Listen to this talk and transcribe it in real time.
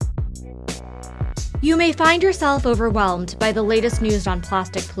You may find yourself overwhelmed by the latest news on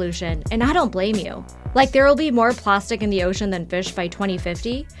plastic pollution, and I don't blame you. Like there will be more plastic in the ocean than fish by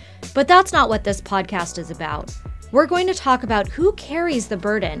 2050, but that's not what this podcast is about. We're going to talk about who carries the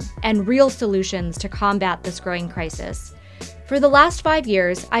burden and real solutions to combat this growing crisis. For the last 5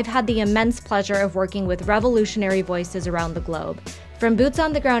 years, I've had the immense pleasure of working with revolutionary voices around the globe, from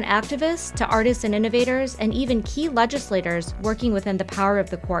boots-on-the-ground activists to artists and innovators, and even key legislators working within the power of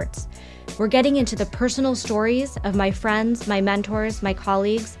the courts. We're getting into the personal stories of my friends, my mentors, my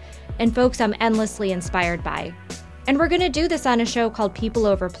colleagues, and folks I'm endlessly inspired by. And we're going to do this on a show called People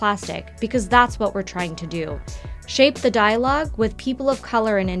Over Plastic, because that's what we're trying to do. Shape the dialogue with people of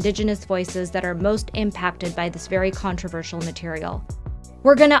color and Indigenous voices that are most impacted by this very controversial material.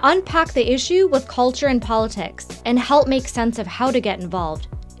 We're going to unpack the issue with culture and politics and help make sense of how to get involved,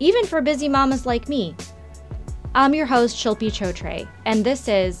 even for busy mamas like me. I'm your host, Shilpi Chotre, and this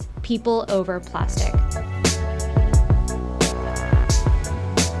is People Over Plastic.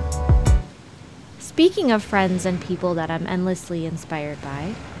 Speaking of friends and people that I'm endlessly inspired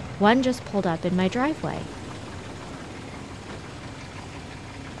by, one just pulled up in my driveway.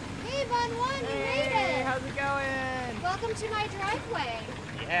 Hey, Von Wong, you made it! How's it going? Welcome to my driveway.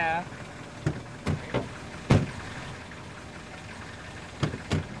 Yeah.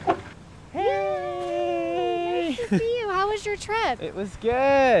 Hey! Nice to see you. How was your trip? It was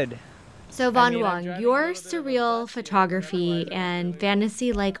good. So Von Wong, your surreal photography and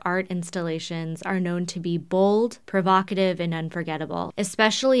fantasy-like art installations are known to be bold, provocative, and unforgettable,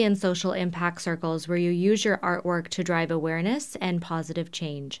 especially in social impact circles where you use your artwork to drive awareness and positive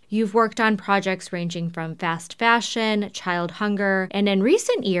change. You've worked on projects ranging from fast fashion, child hunger, and in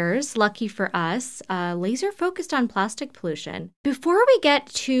recent years, lucky for us, laser focused on plastic pollution. Before we get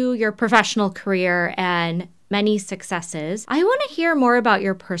to your professional career and many successes, I want to hear more about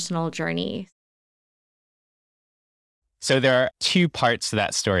your personal journey. So there are two parts to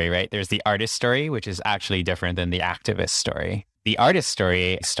that story, right? There's the artist story, which is actually different than the activist story. The artist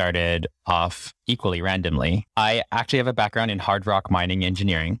story started off equally randomly. I actually have a background in hard rock mining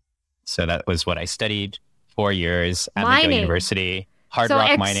engineering. So that was what I studied 4 years at McGill University. Hard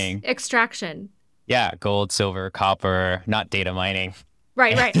rock mining. Extraction. Yeah, gold, silver, copper, not data mining.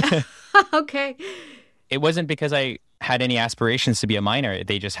 Right. Okay. It wasn't because I had any aspirations to be a miner.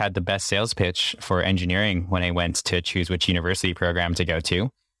 They just had the best sales pitch for engineering when I went to choose which university program to go to.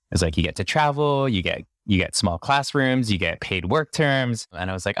 It was like, you get to travel, you get small classrooms, you get paid work terms.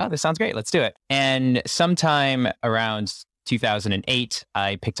 And I was like, oh, this sounds great. Let's do it. And sometime around 2008,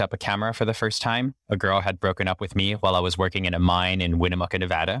 I picked up a camera for the first time. A girl had broken up with me while I was working in a mine in Winnemucca,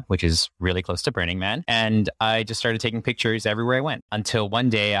 Nevada, which is really close to Burning Man. And I just started taking pictures everywhere I went until one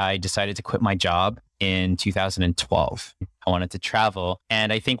day I decided to quit my job in 2012. I wanted to travel.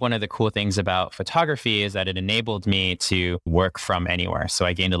 And I think one of the cool things about photography is that it enabled me to work from anywhere. So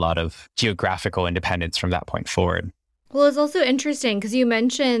I gained a lot of geographical independence from that point forward. Well, it's also interesting because you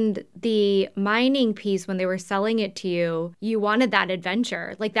mentioned the mining piece when they were selling it to you. You wanted that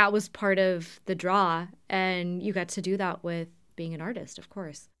adventure. Like that was part of the draw. And you got to do that with being an artist, of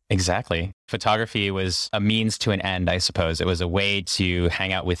course. Exactly. Photography was a means to an end, I suppose. It was a way to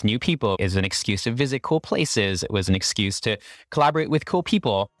hang out with new people. It was an excuse to visit cool places. It was an excuse to collaborate with cool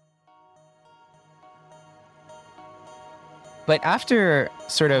people. But after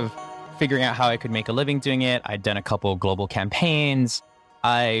sort of figuring out how I could make a living doing it, I'd done a couple global campaigns.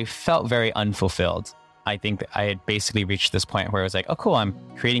 I felt very unfulfilled. I think that I had basically reached this point where I was like, oh, cool, I'm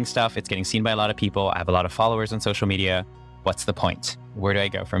creating stuff. It's getting seen by a lot of people. I have a lot of followers on social media. What's the point? Where do I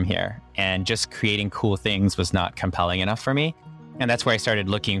go from here? And just creating cool things was not compelling enough for me. And that's where I started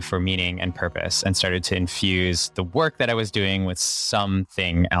looking for meaning and purpose and started to infuse the work that I was doing with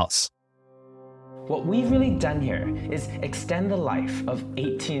something else. What we've really done here is extend the life of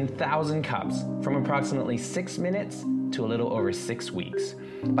 18,000 cups from approximately 6 minutes to a little over 6 weeks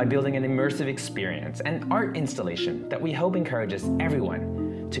by building an immersive experience and art installation that we hope encourages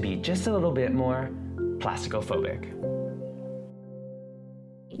everyone to be just a little bit more plasticophobic.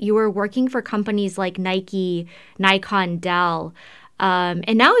 You were working for companies like Nike, Nikon, Dell,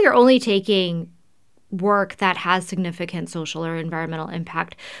 and now you're only taking work that has significant social or environmental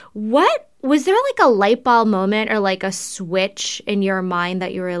impact. Was there like a light bulb moment or like a switch in your mind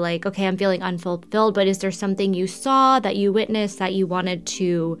that you were like, okay, I'm feeling unfulfilled, but is there something you saw, that you witnessed, that you wanted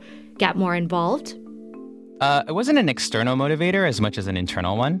to get more involved? It wasn't an external motivator as much as an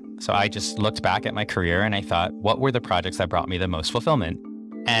internal one. So I just looked back at my career and I thought, what were the projects that brought me the most fulfillment?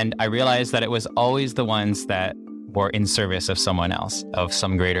 And I realized that it was always the ones that were in service of someone else, of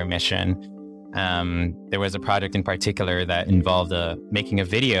some greater mission. There was a project in particular that involved making a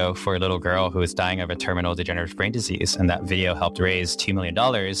video for a little girl who was dying of a terminal degenerative brain disease. And that video helped raise $2 million.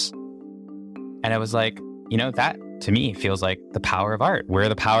 And I was like, that to me feels like the power of art, where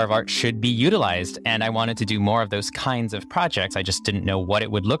the power of art should be utilized. And I wanted to do more of those kinds of projects. I just didn't know what it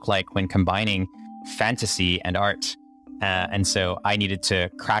would look like when combining fantasy and art. And so I needed to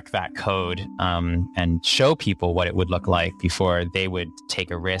crack that code and show people what it would look like before they would take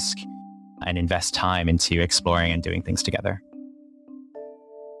a risk and invest time into exploring and doing things together.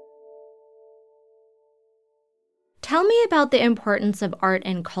 Tell me about the importance of art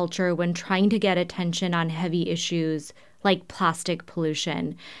and culture when trying to get attention on heavy issues like plastic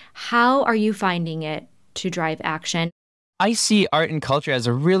pollution. How are you finding it to drive action? I see art and culture as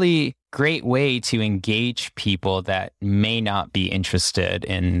a really great way to engage people that may not be interested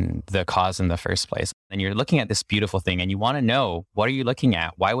in the cause in the first place. And you're looking at this beautiful thing and you want to know, what are you looking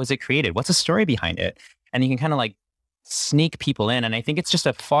at? Why was it created? What's the story behind it? And you can kind of like sneak people in. And I think it's just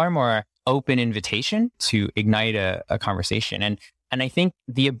a far more open invitation to ignite a conversation. And I think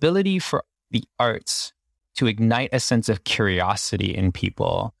the ability for the arts to ignite a sense of curiosity in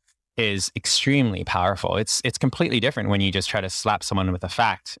people is extremely powerful. It's completely different when you just try to slap someone with a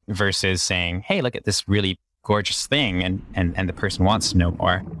fact versus saying, hey, look at this really gorgeous thing, and the person wants to know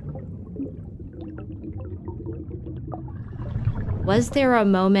more. Was there a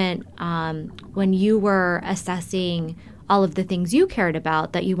moment when you were assessing all of the things you cared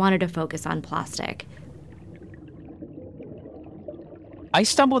about that you wanted to focus on plastic? I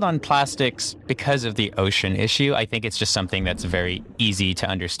stumbled on plastics because of the ocean issue. I think it's just something that's very easy to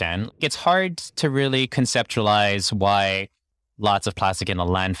understand. It's hard to really conceptualize why lots of plastic in a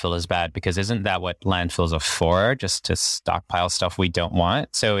landfill is bad, because isn't that what landfills are for? Just to stockpile stuff we don't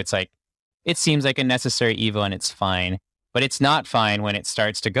want. So it's like, it seems like a necessary evil and it's fine, but it's not fine when it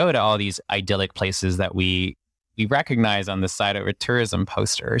starts to go to all these idyllic places that we recognize on the side of a tourism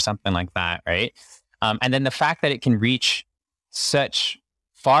poster or something like that, right? And then the fact that it can reach such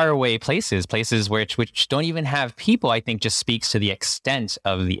faraway places which don't even have people, I think just speaks to the extent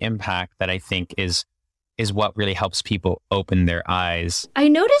of the impact that I think is what really helps people open their eyes. I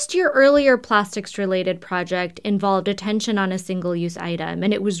noticed your earlier plastics-related project involved attention on a single-use item,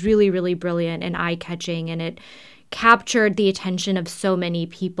 and it was really, really brilliant and eye-catching, and it captured the attention of so many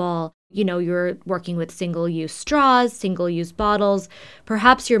people. You're working with single-use straws, single-use bottles.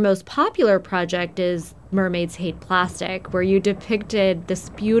 Perhaps your most popular project is Mermaids Hate Plastic, where you depicted this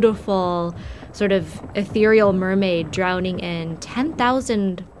beautiful sort of ethereal mermaid drowning in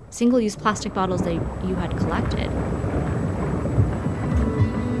 10,000 single-use plastic bottles that you had collected.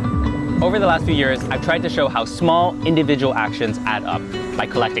 Over the last few years, I've tried to show how small individual actions add up by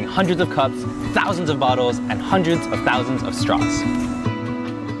collecting hundreds of cups, thousands of bottles, and hundreds of thousands of straws.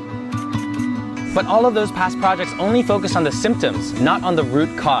 But all of those past projects only focus on the symptoms, not on the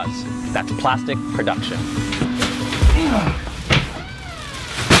root cause. That's plastic production.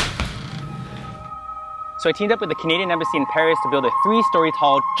 So I teamed up with the Canadian Embassy in Paris to build a 3-story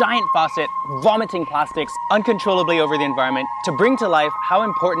tall, giant faucet, vomiting plastics uncontrollably over the environment to bring to life how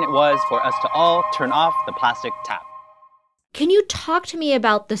important it was for us to all turn off the plastic tap. Can you talk to me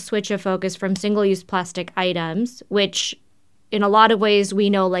about the switch of focus from single-use plastic items, which in a lot of ways we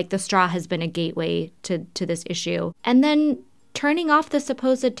know like the straw has been a gateway to this issue, and then turning off the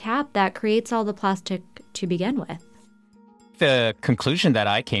supposed tap that creates all the plastic to begin with? The conclusion that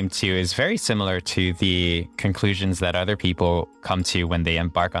I came to is very similar to the conclusions that other people come to when they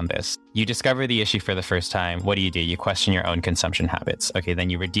embark on this. You discover the issue for the first time. What do? You question your own consumption habits. Okay, then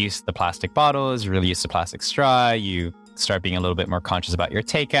you reduce the plastic bottles, reduce the plastic straw, you start being a little bit more conscious about your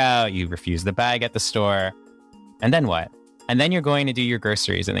takeout, you refuse the bag at the store. And then what? And then you're going to do your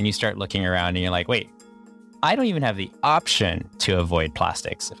groceries, and then you start looking around and you're like, wait, I don't even have the option to avoid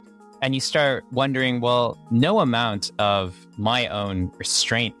plastics. And you start wondering, well, no amount of my own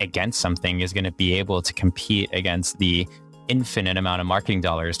restraint against something is going to be able to compete against the infinite amount of marketing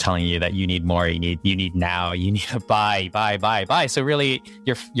dollars telling you that you need more, you need now, you need to buy. So really,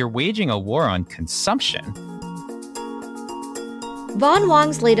 you're waging a war on consumption.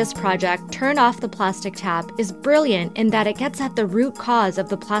 Wong's latest project, Turn Off the Plastic Tap, is brilliant in that it gets at the root cause of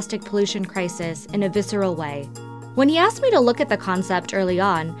the plastic pollution crisis in a visceral way. When he asked me to look at the concept early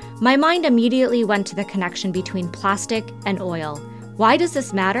on, my mind immediately went to the connection between plastic and oil. Why does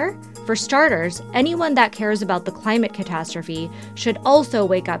this matter? For starters, anyone that cares about the climate catastrophe should also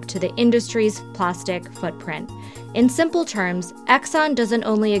wake up to the industry's plastic footprint. In simple terms, Exxon doesn't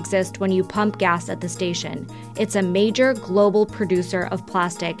only exist when you pump gas at the station. It's a major global producer of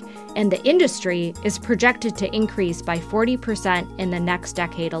plastic, and the industry is projected to increase by 40% in the next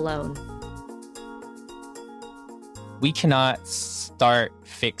decade alone. we cannot start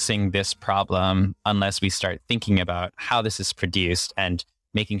fixing this problem unless we start thinking about how this is produced and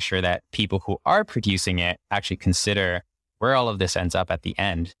making sure that people who are producing it actually consider where all of this ends up at the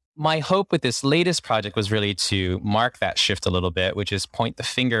end. My hope with this latest project was really to mark that shift a little bit, which is point the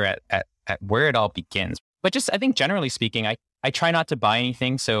finger at where it all begins. But just, I think generally speaking, I try not to buy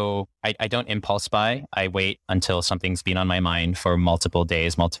anything. So I don't impulse buy. I wait until something's been on my mind for multiple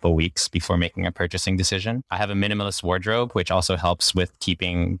days, multiple weeks before making a purchasing decision. I have a minimalist wardrobe, which also helps with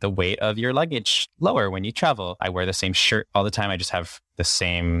keeping the weight of your luggage lower when you travel. I wear the same shirt all the time. I just have the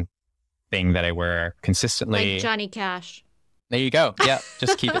same thing that I wear consistently. Like Johnny Cash. There you go. Yeah,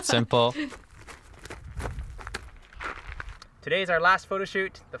 just keep it simple. Today is our last photo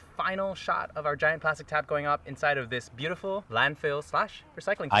shoot, the final shot of our giant plastic tap going up inside of this beautiful landfill/recycling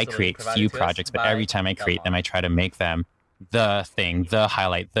facility. I create few projects, but every time I create them, I try to make them the thing, the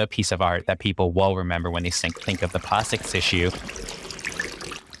highlight, the piece of art that people will remember when they think of the plastics issue.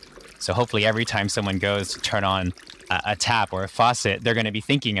 So hopefully every time someone goes to turn on a tap or a faucet, they're going to be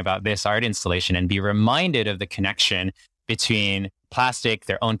thinking about this art installation and be reminded of the connection between plastic,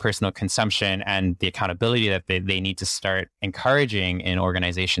 their own personal consumption, and the accountability that they need to start encouraging in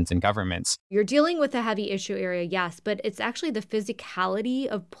organizations and governments. You're dealing with a heavy issue area, yes, but it's actually the physicality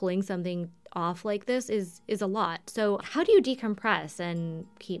of pulling something off like this is a lot. So how do you decompress and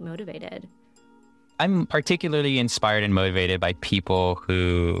keep motivated? I'm particularly inspired and motivated by people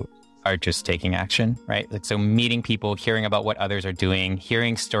who are just taking action, right? Like, so meeting people, hearing about what others are doing,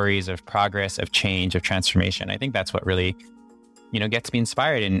 hearing stories of progress, of change, of transformation. I think that's what really, gets me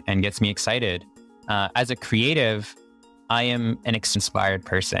inspired and gets me excited. As a creative, I am an inspired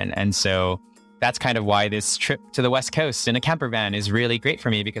person. And so that's kind of why this trip to the West Coast in a camper van is really great for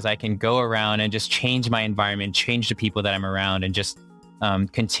me, because I can go around and just change my environment, change the people that I'm around, and just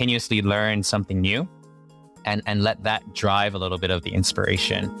continuously learn something new and let that drive a little bit of the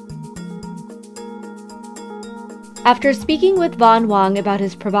inspiration. After speaking with Wong about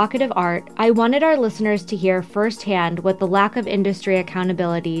his provocative art, I wanted our listeners to hear firsthand what the lack of industry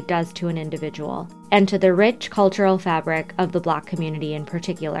accountability does to an individual, and to the rich cultural fabric of the Black community in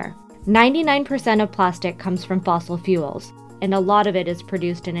particular. 99% of plastic comes from fossil fuels, and a lot of it is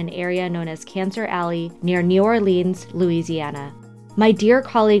produced in an area known as Cancer Alley near New Orleans, Louisiana. My dear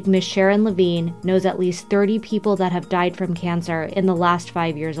colleague Ms. Sharon Lavigne knows at least 30 people that have died from cancer in the last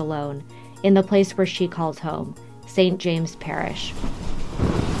 5 years alone, in the place where she calls home, St. James Parish.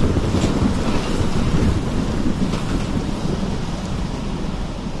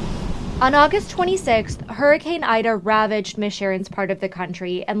 On August 26th, Hurricane Ida ravaged Miss Sharon's part of the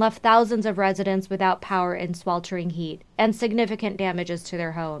country and left thousands of residents without power in sweltering heat and significant damages to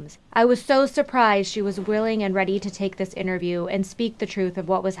their homes. I was so surprised she was willing and ready to take this interview and speak the truth of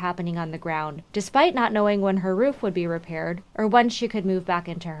what was happening on the ground, despite not knowing when her roof would be repaired or when she could move back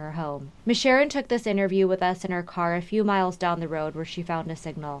into her home. Miss Sharon took this interview with us in her car a few miles down the road where she found a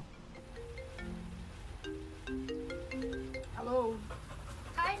signal. Hello.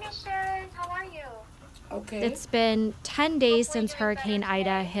 Hi, Miss Sharon. How are you? Okay. It's been 10 days since Hurricane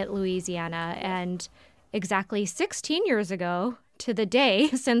Ida hit Louisiana, and exactly 16 years ago to the day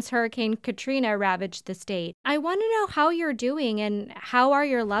since Hurricane Katrina ravaged the state. I want to know how you're doing and how are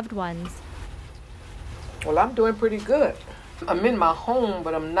your loved ones? Well, I'm doing pretty good. I'm in my home,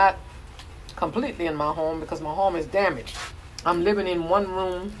 but I'm not completely in my home because my home is damaged. I'm living in one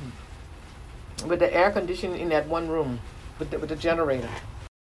room with the air conditioning in that one room with the generator.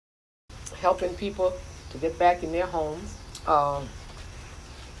 Helping people to get back in their homes.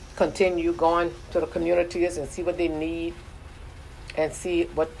 Continue going to the communities and see what they need and see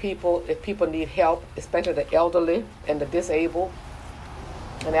if people need help, especially the elderly and the disabled.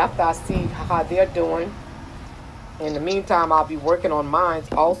 And after I see how they're doing, in the meantime, I'll be working on mine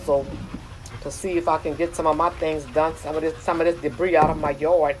also to see if I can get some of my things done, some of this debris out of my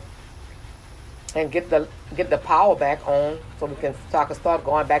yard, and get the power back on so I can start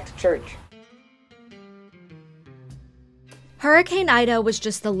going back to church. Hurricane Ida was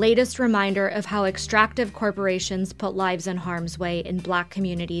just the latest reminder of how extractive corporations put lives in harm's way in Black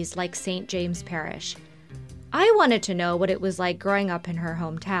communities like St. James Parish. I wanted to know what it was like growing up in her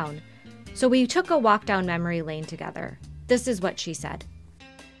hometown, so we took a walk down memory lane together. This is what she said.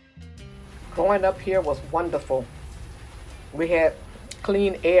 Growing up here was wonderful. We had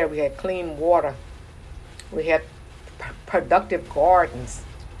clean air, we had clean water, we had productive gardens.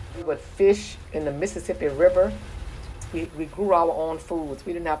 We would fish in the Mississippi River. We grew our own foods.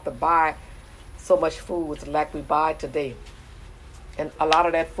 We didn't have to buy so much food like we buy today. And a lot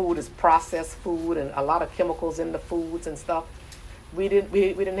of that food is processed food and a lot of chemicals in the foods and stuff. We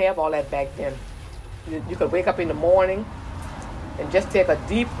didn't have all that back then. You could wake up in the morning and just take a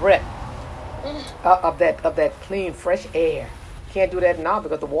deep breath of that clean, fresh air. Can't do that now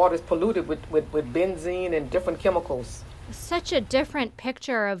because the water is polluted with benzene and different chemicals. Such a different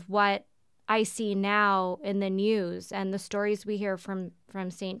picture of what I see now in the news and the stories we hear from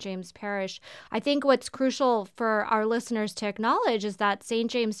St. James Parish. I think what's crucial for our listeners to acknowledge is that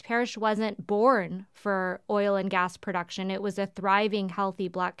St. James Parish wasn't born for oil and gas production. It was a thriving, healthy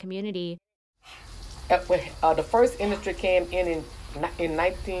Black community. The first industry came in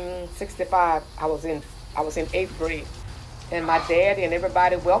 1965. I was in 8th grade, and my daddy and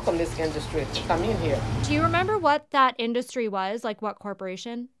everybody welcomed this industry to come in here. Do you remember what that industry was? Like what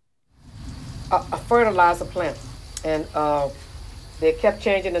corporation? A fertilizer plant, and they kept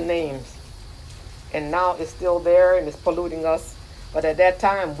changing the names, and now it's still there and it's polluting us. But at that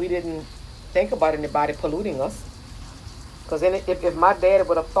time, we didn't think about anybody polluting us, because if my daddy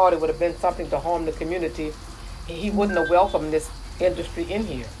would have thought it would have been something to harm the community, he wouldn't have welcomed this industry in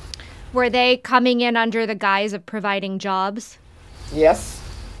here. Were they coming in under the guise of providing jobs? Yes.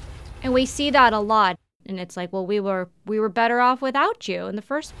 And we see that a lot, and it's like, well, we were better off without you in the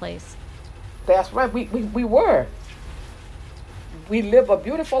first place. That's right. We were. We lived a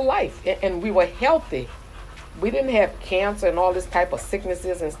beautiful life, and we were healthy. We didn't have cancer and all this type of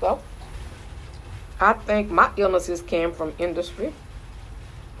sicknesses and stuff. I think my illnesses came from industry,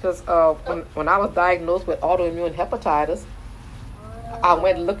 because when I was diagnosed with autoimmune hepatitis, I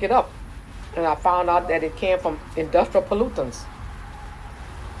went to look it up, and I found out that it came from industrial pollutants.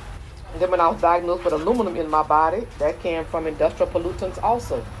 And then when I was diagnosed with aluminum in my body, that came from industrial pollutants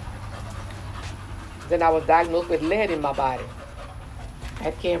also. Then I was diagnosed with lead in my body.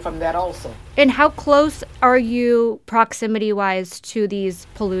 That came from that also. And how close are you proximity-wise to these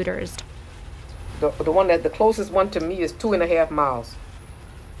polluters? The closest one to me is 2.5 miles.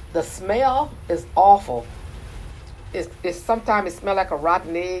 The smell is awful. It's sometimes it smells like a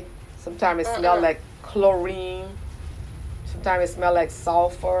rotten egg. Sometimes it smells like chlorine. Sometimes it smells like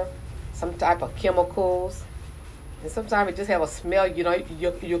sulfur, some type of chemicals. And sometimes it just have a smell,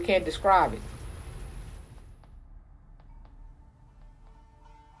 you can't describe it.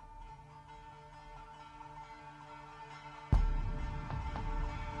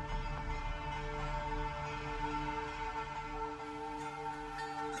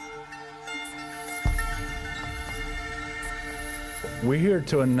 We're here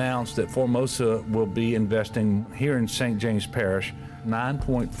to announce that Formosa will be investing here in St. James Parish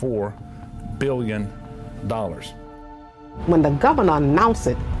 $9.4 billion. When the governor announced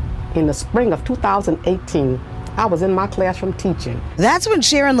it in the spring of 2018, I was in my classroom teaching. That's when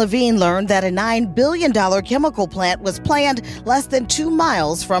Sharon Lavigne learned that a $9 billion chemical plant was planned less than 2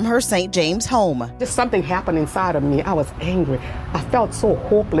 miles from her St. James home. Just something happened inside of me. I was angry. I felt so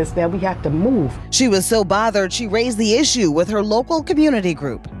hopeless that we had to move. She was so bothered, she raised the issue with her local community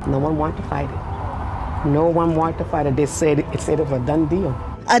group. No one wanted to fight it. No one wanted to fight it. They said it was a done deal.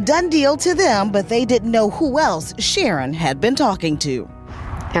 A done deal to them, but they didn't know who else Sharon had been talking to.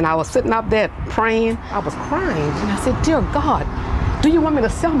 And I was sitting up there praying. I was crying. And I said, dear God, do you want me to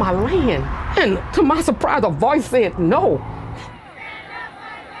sell my land? And to my surprise, a voice said no.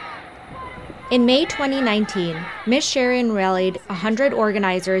 In May 2019, Miss Sharon rallied 100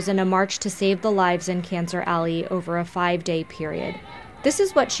 organizers in a march to save the lives in Cancer Alley over a 5-day period. This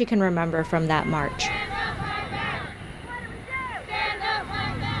is what she can remember from that march.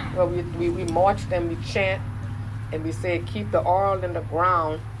 Well, we marched and we chant. And we said, keep the oil in the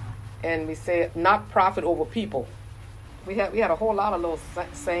ground, and we said, not profit over people. We had a whole lot of little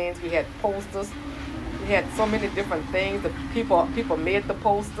sayings. We had posters. We had so many different things. The people made the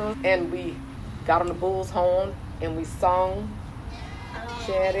posters, and we got on the bull's horn, and we sung,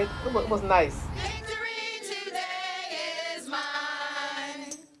 chanted. It was nice.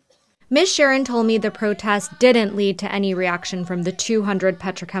 Ms. Sharon told me the protest didn't lead to any reaction from the 200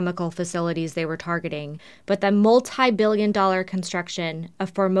 petrochemical facilities they were targeting, but the multi-billion-dollar construction of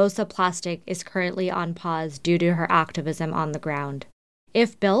Formosa Plastic is currently on pause due to her activism on the ground.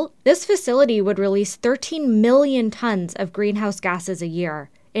 If built, this facility would release 13 million tons of greenhouse gases a year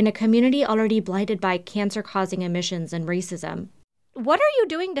in a community already blighted by cancer-causing emissions and racism. What are you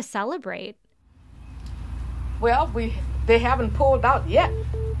doing to celebrate? Well, they haven't pulled out yet.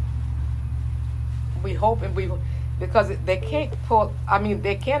 We hope because they can't pull. I mean,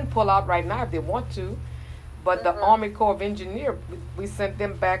 they can pull out right now if they want to, but the Army Corps of Engineers, we sent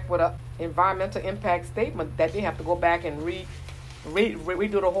them back with an environmental impact statement that they have to go back and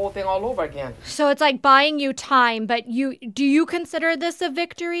redo the whole thing all over again. So it's like buying you time, but do you consider this a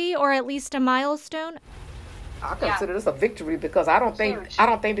victory or at least a milestone? I consider this a victory because I don't think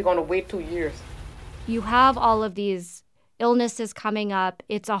they're going to wait 2 years. You have all of these illnesses coming up.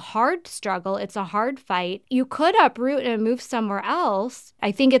 It's a hard struggle. It's a hard fight. You could uproot and move somewhere else.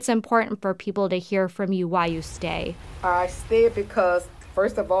 I think it's important for people to hear from you why you stay. I stay because,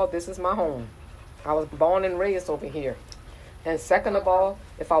 first of all, this is my home. I was born and raised over here. And second of all,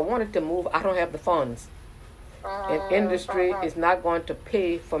 if I wanted to move, I don't have the funds. And industry is not going to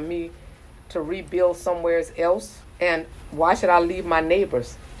pay for me to rebuild somewhere else. And why should I leave my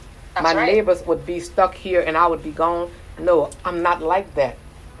neighbors? My neighbors would be stuck here and I would be gone. No, I'm not like that.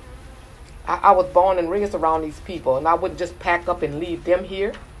 I was born and raised around these people, and I wouldn't just pack up and leave them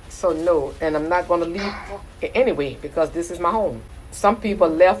here. So no, and I'm not going to leave anyway because this is my home. Some people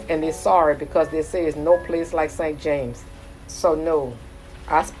left and they're sorry because they say it's no place like St. James. So no,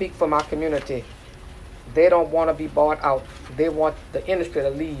 I speak for my community. They don't want to be bought out. They want the industry to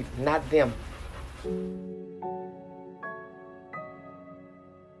leave, not them.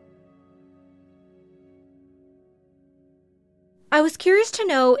 I was curious to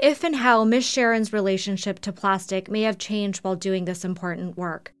know if and how Miss Sharon's relationship to plastic may have changed while doing this important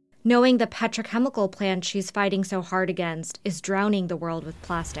work, knowing the petrochemical plant she's fighting so hard against is drowning the world with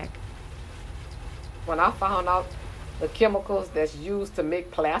plastic. When I found out the chemicals that's used to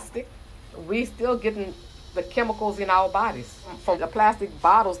make plastic, we still getting the chemicals in our bodies from the plastic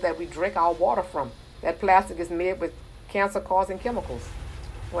bottles that we drink our water from. That plastic is made with cancer-causing chemicals.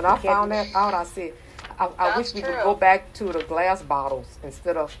 When I found that out, I said, I wish we could go back to the glass bottles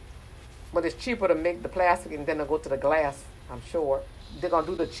instead of, but it's cheaper to make the plastic and then to go to the glass, I'm sure. They're going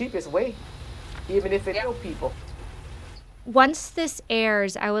to do the cheapest way, even if it kills people. Once this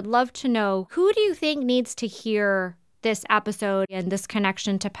airs, I would love to know, who do you think needs to hear this episode and this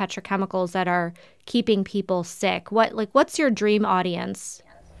connection to petrochemicals that are keeping people sick? What's your dream audience?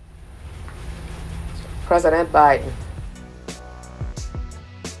 President Biden.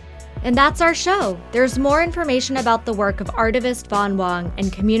 And that's our show. There's more information about the work of Artivist Wong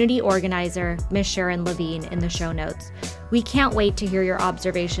and community organizer Miss Sharon Lavigne in the show notes. We can't wait to hear your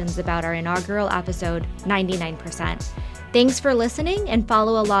observations about our inaugural episode, 99%. Thanks for listening, and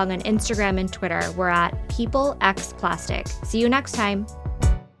follow along on Instagram and Twitter. We're at PeopleXPlastic. See you next time.